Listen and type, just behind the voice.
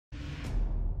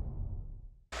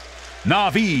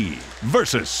Na'Vi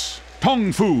versus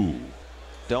Tongfu.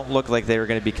 Don't look like they were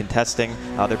going to be contesting.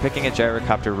 They're picking a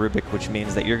gyrocopter Rubik, which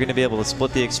means that you're going to be able to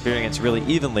split the experience really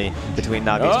evenly between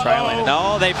Na'Vi's trial lane.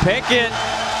 No, they pick it.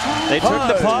 They took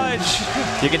the pudge.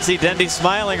 You can see Dendy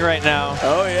smiling right now.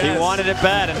 Oh, yes. He wanted it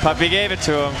bad, and Puppy gave it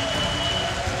to him.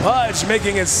 Pudge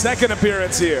making his second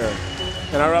appearance here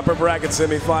in our upper bracket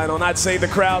semifinal, and I'd say the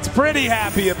crowd's pretty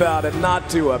happy about it, not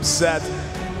too upset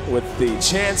with the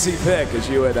chancy pick, as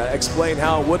you had explained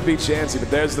how it would be chancy, but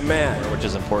there's the man. Which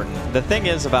is important. The thing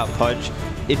is about Pudge,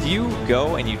 if you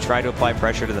go and you try to apply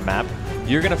pressure to the map,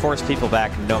 you're going to force people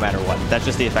back no matter what. That's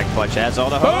just the effect Pudge has. All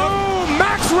the boom!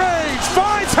 Max range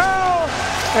finds Hell,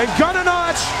 and gonna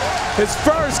notch his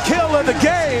first kill of the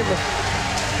game.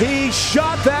 He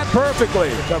shot that perfectly.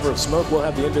 Cover of smoke will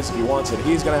have the invis if he wants it.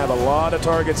 He's going to have a lot of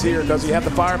targets here. Does he have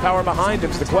the firepower behind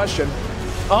him is the question.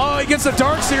 Oh, he gets the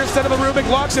Darkseer instead of a Rubik,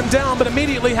 locks him down, but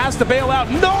immediately has to bail out.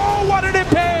 No, what an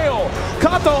impale!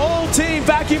 Caught the whole team,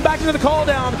 vacuum back into the call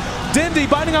down. Dindy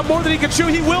biting up more than he can chew.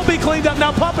 He will be cleaned up.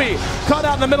 Now Puppy caught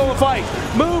out in the middle of the fight.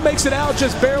 Moo makes it out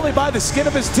just barely by the skin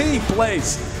of his teeth.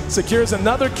 Blaze secures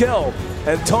another kill,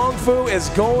 and Tongfu is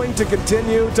going to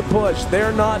continue to push.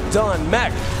 They're not done.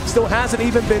 Mech still hasn't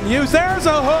even been used. There's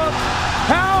a hook.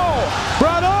 How?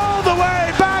 Brought all the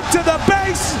way back to the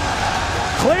base.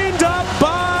 Cleaned up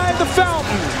by the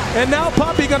fountain. And now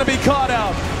Puppy going to be caught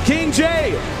out. King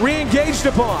J re-engaged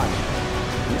upon.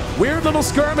 Weird little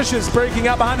skirmishes breaking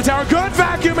out behind the tower. Good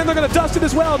vacuum, and they're going to dust it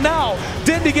as well. Now,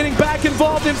 Dindy getting back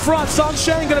involved in front.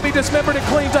 Sansheng going to be dismembered and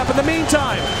cleaned up. In the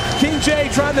meantime, King J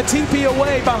trying to TP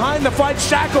away behind the fight.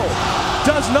 Shackle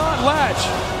does not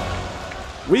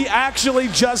latch. We actually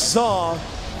just saw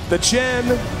the Chen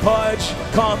Pudge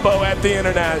combo at the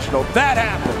International. That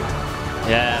happened.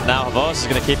 Yeah, now Havos is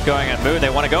going to keep going at Moo. They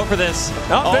want to go for this.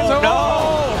 Oh,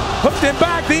 no! Hooked him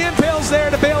back. The Impale's there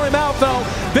to bail him out, though.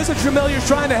 Visage Familiar's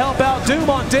trying to help out.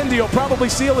 Doom on Dindy will probably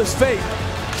seal his fate.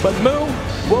 But Moo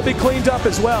will be cleaned up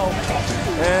as well.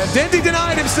 And Dindy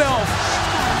denied himself.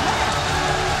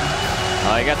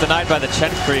 He got denied by the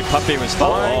Chen Free. Puppy was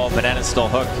following. Oh, Banana still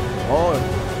hooked. Oh,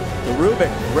 the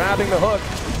Rubik grabbing the hook.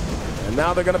 And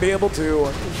now they're going to be able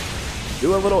to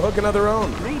do a little hooking of their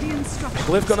own.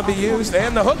 Cliff going to be used,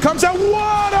 and the hook comes out.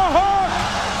 What a hook!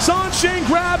 Sansheng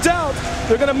grabbed out.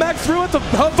 They're going to mech through it. The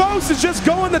Havos is just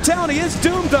going to town. He is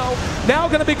doomed, though. Now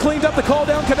going to be cleaned up. The call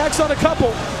down connects on a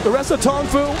couple. The rest of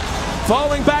Tongfu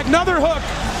falling back. Another hook.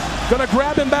 Going to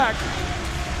grab him back.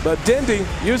 But Dindy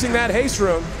using that haste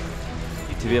rune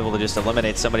to be able to just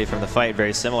eliminate somebody from the fight,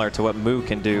 very similar to what Moo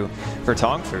can do for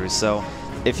Tongfu. So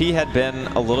if he had been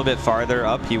a little bit farther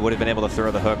up, he would have been able to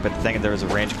throw the hook, but the thing is there was a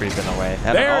range creep in the way.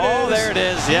 There it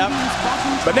is, yep.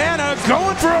 Banana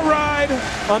going for a ride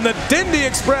on the Dindy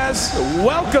Express.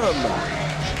 Welcome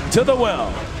to the well.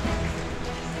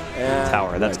 And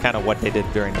tower, that's kind of what they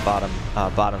did during the bottom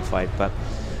fight, but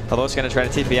Havos going to try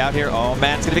to TP out here. Oh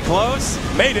man, it's going to be close.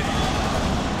 Made it.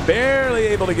 Barely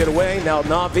able to get away. Now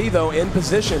Na'Vi, though, in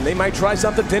position. They might try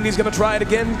something. Dindy's going to try it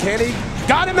again. Can he?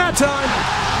 Got him that time.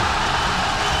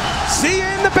 See you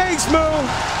in the base,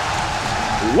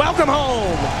 Moo. Welcome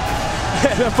home.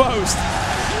 And a post.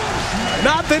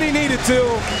 Not that he needed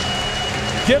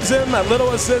to. Gives him a little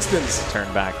assistance.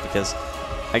 Turn back because,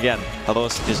 again,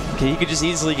 Havos he could just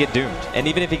easily get doomed. And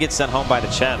even if he gets sent home by the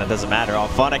Chen, it doesn't matter. Oh,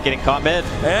 Phonic getting caught mid.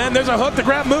 And there's a hook to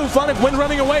grab Moo. Phonic went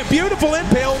running away. Beautiful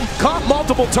impale. Caught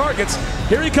multiple targets.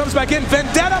 Here he comes back in.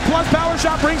 Vendetta plus power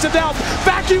shot brings him down.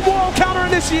 Vacuum wall counter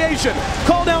initiation.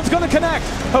 Call down's going to connect.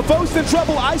 Havos in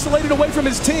trouble, isolated away from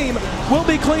his team. Will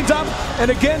be cleaned up.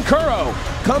 And again, Kuro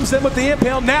comes in with the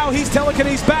impale. Now he's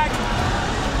telekinesis back.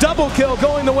 Double kill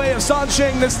going the way of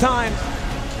Sansheng this time.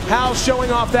 Hal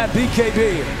showing off that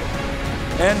BKB.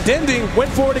 And Dindy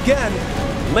went for it again.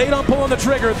 Late on pulling the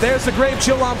trigger. There's the Grave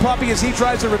Chill on Puppy as he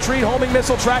tries to retreat. Homing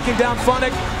missile tracking down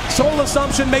Phonic. Soul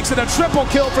Assumption makes it a triple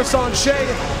kill for Sansheng.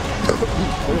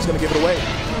 They're just going to give it away.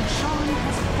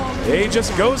 He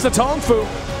just goes to Tongfu.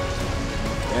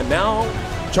 And now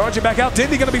charging back out.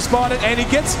 Dindy going to be spotted. And he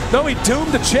gets, no, he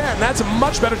doomed the Chen. That's a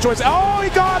much better choice. Oh, he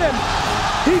got him.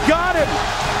 He got him.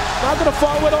 Not going to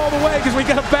follow it all the way because we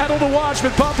got a battle to watch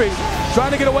with Puppy.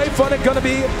 Trying to get away from it. Going to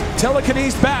be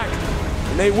telekinesis back.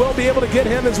 And they will be able to get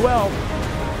him as well.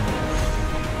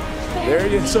 There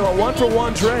you so a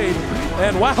 1-for-1 trade.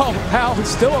 And wow, Hal is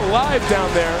still alive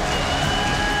down there.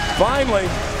 Finally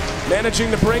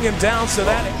managing to bring him down so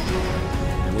that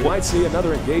we might see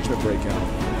another engagement breakout.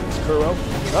 It's Kuro.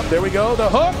 Up, there we go. The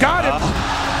hook. Got him.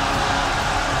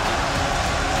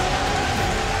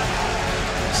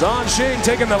 Sansheng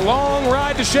taking the long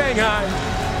ride to Shanghai.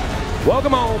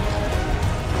 Welcome home.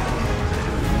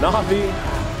 Na'Vi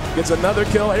gets another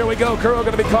kill. Here we go. Kuro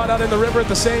going to be caught out in the river at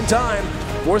the same time.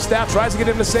 Forstaff tries to get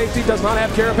into safety, does not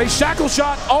have carapace. Shackle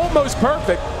shot almost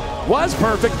perfect. Was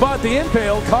perfect, but the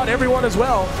impale caught everyone as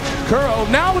well. Kuro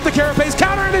now with the carapace,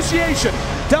 counter initiation.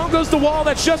 Down goes the wall.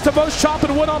 That's just Havos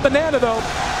chopping wood on Banana though.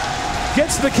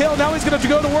 Gets the kill. Now he's going to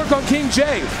go to work on King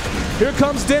J. Here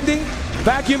comes Dindy.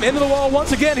 Vacuum into the wall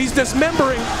once again. He's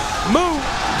dismembering. Moo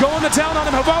going to town on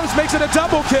him. Havos makes it a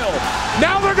double kill.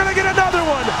 Now they're going to get another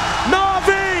one.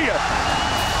 Na'Vi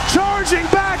charging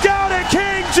back out, and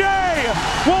King J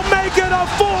will make it a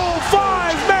full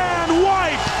 5-man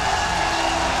wipe.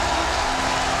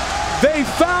 They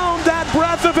found that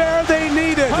breath of air they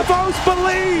needed. Havos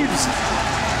believes.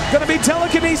 Going to be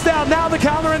telekinesis down. Now the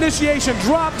counter initiation.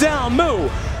 Drop down. Moo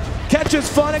catches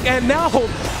Funnick, and now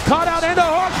caught out into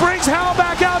Hawk. Brings Hal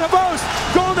back out. Havos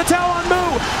going to tell on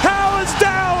Moo. Hal is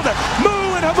down.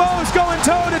 Moo and Havos going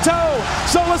toe-to-toe.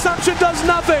 Soul Assumption does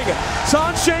nothing.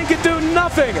 Sunshine can do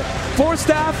nothing.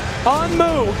 Forstaff on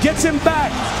Moo. Gets him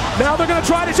back. Now they're going to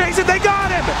try to chase it. They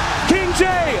got him. King J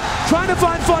trying to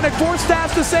find Funnick.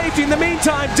 Forstaff to safety. In the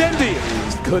meantime, Dindy.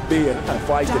 Could be a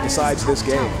fight that decides this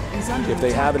game if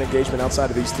they have an engagement outside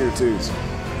of these tier 2s.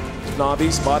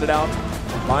 Na'Vi spotted out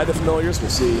by the familiars. We'll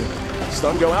see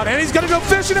stun go out, and he's going to go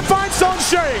fishing and find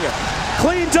Sunshine.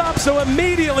 Cleaned up, so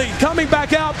immediately coming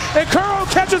back out, and Kuro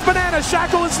catches Banana.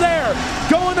 Shackle is there.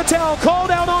 Going to town,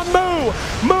 called out on Moo.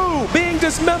 Moo being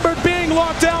dismembered, being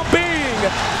locked down, being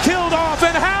killed off,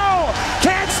 and Hal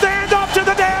can't stand up to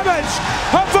the damage.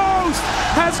 Havos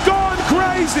has gone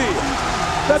crazy.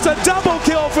 That's a double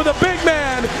kill for the big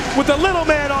man with the little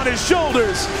man on his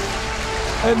shoulders.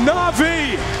 And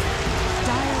Na'Vi,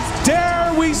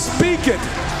 dare we speak it?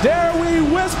 Dare we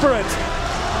whisper it?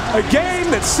 A game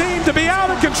that seemed to be out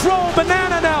of control.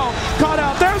 Banana now caught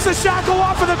out. There's the shackle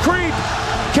off of the creep.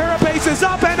 Carapace is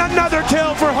up, and another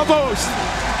kill for Havos.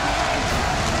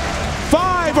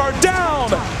 5 are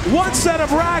down. One set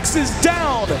of racks is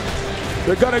down.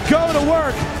 They're going to go to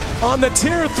work on the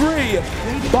tier 3.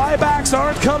 Buybacks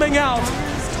aren't coming out.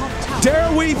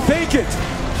 Dare we think it?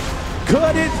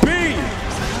 Could it be?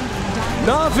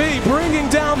 Na'Vi bringing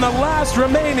down the last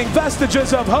remaining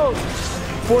vestiges of hope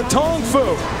for Tong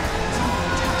Fu.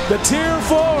 The tier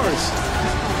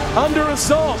 4s under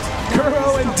assault.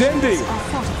 Kuro and Dindy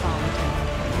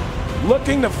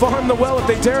looking to farm the well. If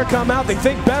they dare come out, they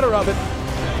think better of it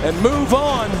and move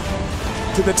on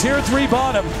to the tier 3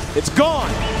 bottom. It's gone.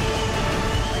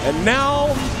 And now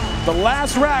the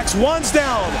last racks, one's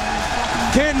down.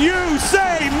 Can you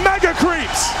say mega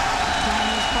creeps?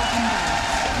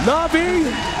 Na'Vi,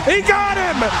 he got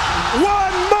him!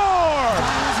 One more!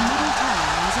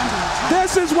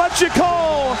 This is what you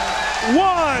call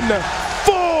one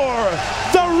for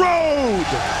the road!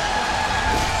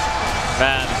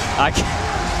 Man,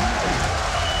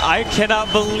 I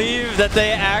cannot believe that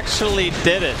they actually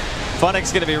did it.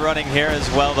 Funnick's going to be running here as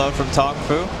well, though, from Tong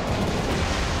Fu.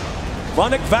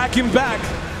 Funnick vacuumed back.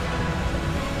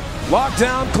 Locked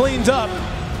down, cleaned up.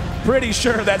 Pretty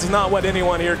sure that's not what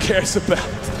anyone here cares about.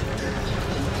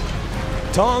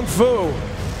 Tong Fu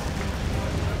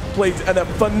played a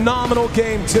phenomenal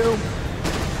game 2.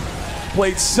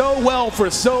 Played so well for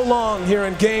so long here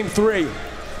in game 3.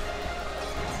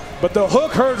 But the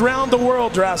hook heard round the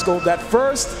world, Draskell. That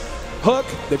first hook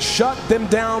that shut them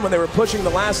down when they were pushing the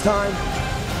last time.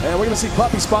 And we're going to see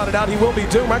Puppy spotted out. He will be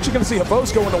doomed. We're actually going to see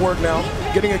Havos going to work now,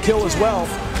 getting a kill as well.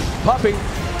 Puppy,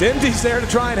 Dindy's there to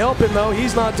try and help him, though.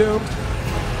 He's not doomed.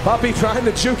 Puppy trying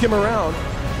to juke him around.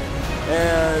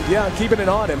 And, yeah, keeping it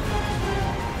on him.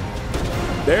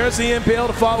 There's the impale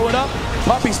to follow it up.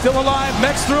 Puppy still alive.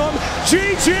 Mechs through him.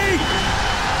 GG!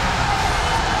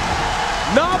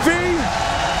 Na'Vi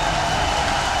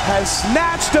has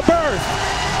snatched a berth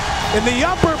in the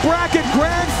upper bracket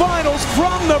grand finals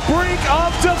from the brink of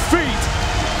defeat.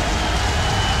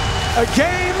 A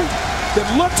game that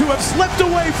looked to have slipped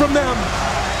away from them.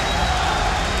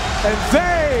 And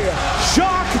they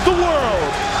shock the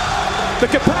world.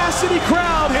 The capacity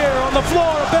crowd here on the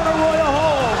floor of Benaroya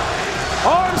Hall.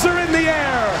 Arms are in the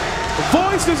air.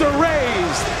 Voices are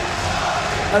raised.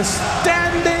 A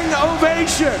standing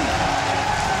ovation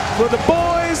for the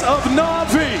boys of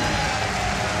Na'Vi.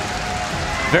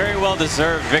 Very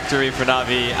well-deserved victory for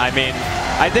Na'Vi. I mean,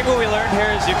 I think what we learned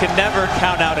here is you can never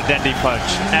count out a Dendy punch,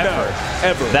 ever. No,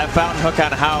 ever. That fountain hook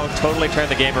on How totally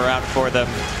turned the game around for them.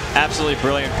 Absolutely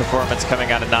brilliant performance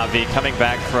coming out of Na'Vi, coming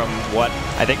back from what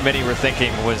I think many were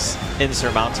thinking was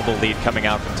insurmountable lead coming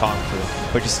out from Tong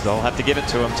Fu. We just all have to give it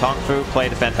to him. Tong Fu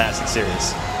played a fantastic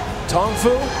series. Tong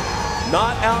Fu,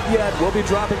 not out yet. We'll be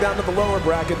dropping down to the lower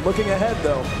bracket. Looking ahead,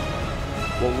 though.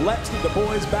 will let the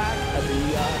boys back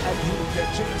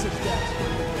at James's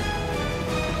desk.